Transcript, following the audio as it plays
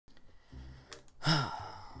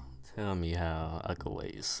Tell me how I could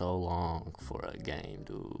wait so long for a game,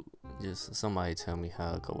 dude. Just somebody tell me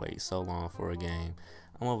how I could wait so long for a game.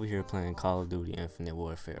 I'm over here playing Call of Duty Infinite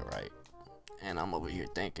Warfare, right? And I'm over here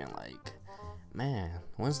thinking like, man,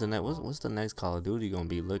 what's the next Call of Duty gonna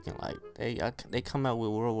be looking like? They come out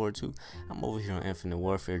with World War II. I'm over here on Infinite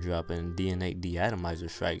Warfare dropping DNA deatomizer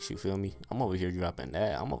strikes. You feel me? I'm over here dropping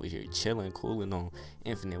that. I'm over here chilling, cooling on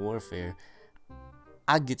Infinite Warfare.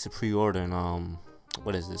 I get to pre-ordering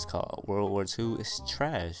what is this called? World War II. It's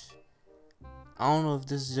trash. I don't know if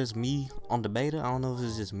this is just me on the beta. I don't know if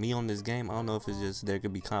it's just me on this game. I don't know if it's just there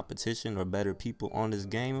could be competition or better people on this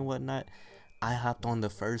game and whatnot. I hopped on the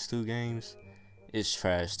first two games. It's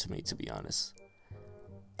trash to me, to be honest.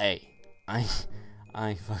 Hey, I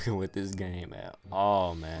ain't fucking with this game at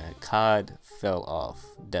all, man. COD fell off,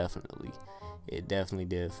 definitely. It definitely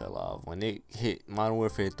did fell off. When it hit Modern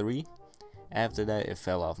Warfare 3, after that, it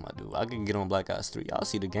fell off, my dude. I can get on Black Ops 3. Y'all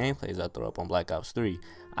see the gameplays I throw up on Black Ops 3.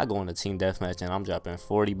 I go on a team deathmatch and I'm dropping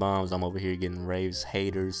 40 bombs. I'm over here getting raves,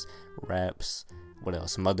 haters, raps, what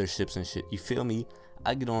else, motherships and shit. You feel me?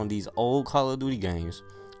 I get on these old Call of Duty games.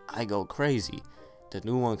 I go crazy. The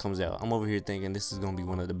new one comes out. I'm over here thinking this is gonna be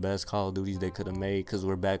one of the best Call of Duties they could have made, because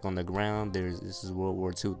we're back on the ground. This is World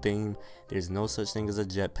War II theme. There's no such thing as a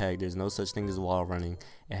jetpack. There's no such thing as wall running.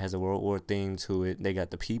 It has a World War theme to it. They got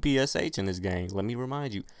the PPSH in this game. Let me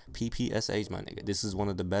remind you, PPSH, my nigga. This is one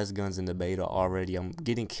of the best guns in the beta already. I'm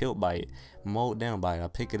getting killed by it, mowed down by it. I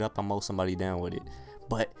pick it up, I mow somebody down with it.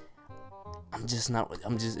 But it's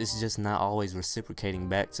just not always reciprocating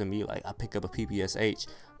back to me. Like, I pick up a PPSH.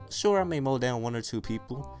 Sure, I may mow down one or two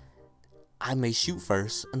people. I may shoot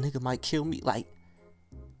first. A nigga might kill me. Like,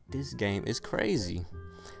 this game is crazy.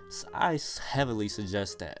 So I heavily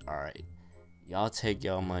suggest that, alright, y'all take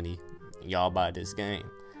y'all money and y'all buy this game.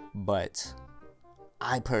 But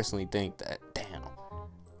I personally think that, damn,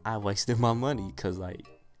 I wasted my money, because, like,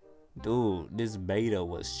 dude, this beta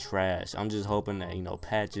was trash. I'm just hoping that, you know,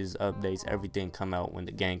 patches, updates, everything come out when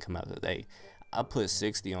the game come out today. I put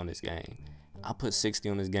 60 on this game. I put 60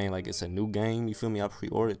 on this game like it's a new game. You feel me? I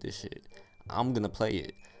pre-ordered this shit. I'm gonna play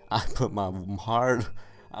it. I put my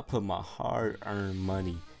hard-earned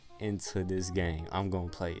money into this game. I'm gonna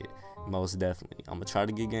play it, most definitely. I'm gonna try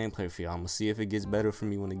to get gameplay for y'all. I'm gonna see if it gets better for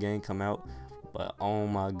me when the game come out. But oh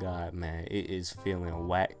my god, man, it is feeling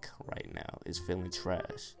whack right now. It's feeling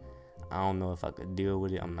trash. I don't know if I could deal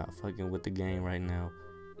with it. I'm not fucking with the game right now.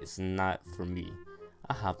 It's not for me.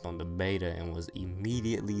 I hopped on the beta and was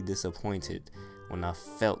immediately disappointed when I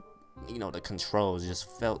felt, you know, the controls,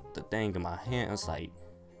 just felt the thing in my hand. It's like,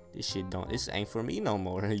 this ain't for me no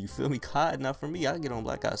more. You feel me? COD not for me. I get on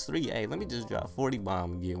Black Ops 3. Hey, let me just drop 40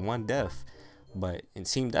 bomb and get one death. But in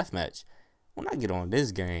team deathmatch, when I get on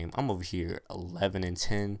this game, I'm over here 11 and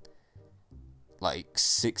 10. Like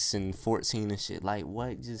 6 and 14 and shit. Like,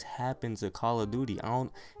 what just happened to Call of Duty?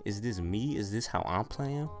 Is this me? Is this how I'm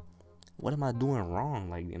playing? What am I doing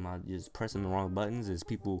wrong? Like, am I just pressing the wrong buttons? Is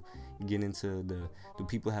people getting into do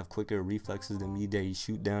people have quicker reflexes than me? They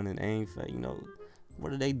shoot down and aim for, you know,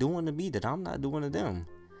 what are they doing to me that I'm not doing to them?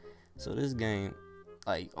 So this game,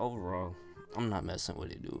 like, overall, I'm not messing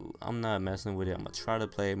with it, dude. I'm not messing with it. I'm gonna try to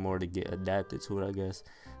play it more to get adapted to it, I guess.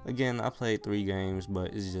 Again, I played 3 games,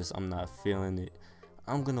 but it's just I'm not feeling it.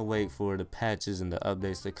 I'm gonna wait for the patches and the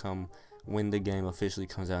updates to come when the game officially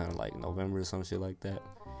comes out in like November or some shit like that.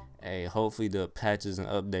 Hey, hopefully the patches and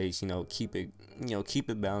updates, you know, keep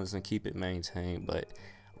it balanced and keep it maintained. But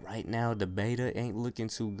right now the beta ain't looking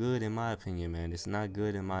too good in my opinion, man. It's not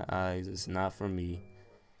good in my eyes. It's not for me.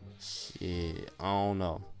 Shit, I don't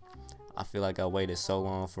know. I feel like I waited so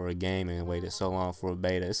long for a game and waited so long for a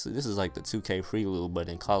beta. This is like the 2K prelude, but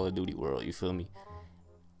in Call of Duty world, you feel me?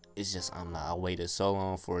 It's just, I waited so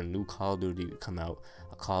long for a new Call of Duty to come out.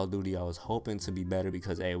 A Call of Duty I was hoping to be better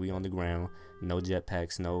because, hey, we on the ground. No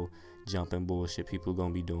jetpacks, no jumping bullshit people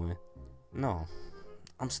gonna be doing. No,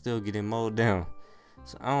 I'm still getting mowed down.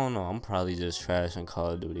 So I don't know, I'm probably just trash in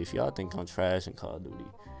Call of Duty. If y'all think I'm trash in Call of Duty,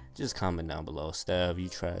 just comment down below. Stav, you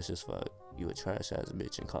trash as fuck. You a trash ass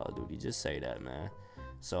bitch in Call of Duty. Just say that, man.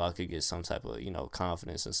 So I could get some type of, you know,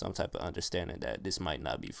 confidence and some type of understanding that this might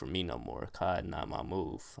not be for me no more. COD not my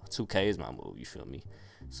move. 2K is my move, you feel me?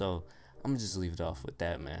 So I'm gonna just leave it off with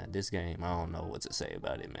that, man. This game, I don't know what to say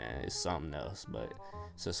about it, man. It's something else. But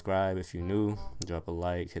subscribe if you're new. Drop a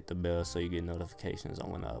like, hit the bell so you get notifications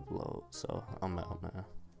on when I upload. So I'm out, man.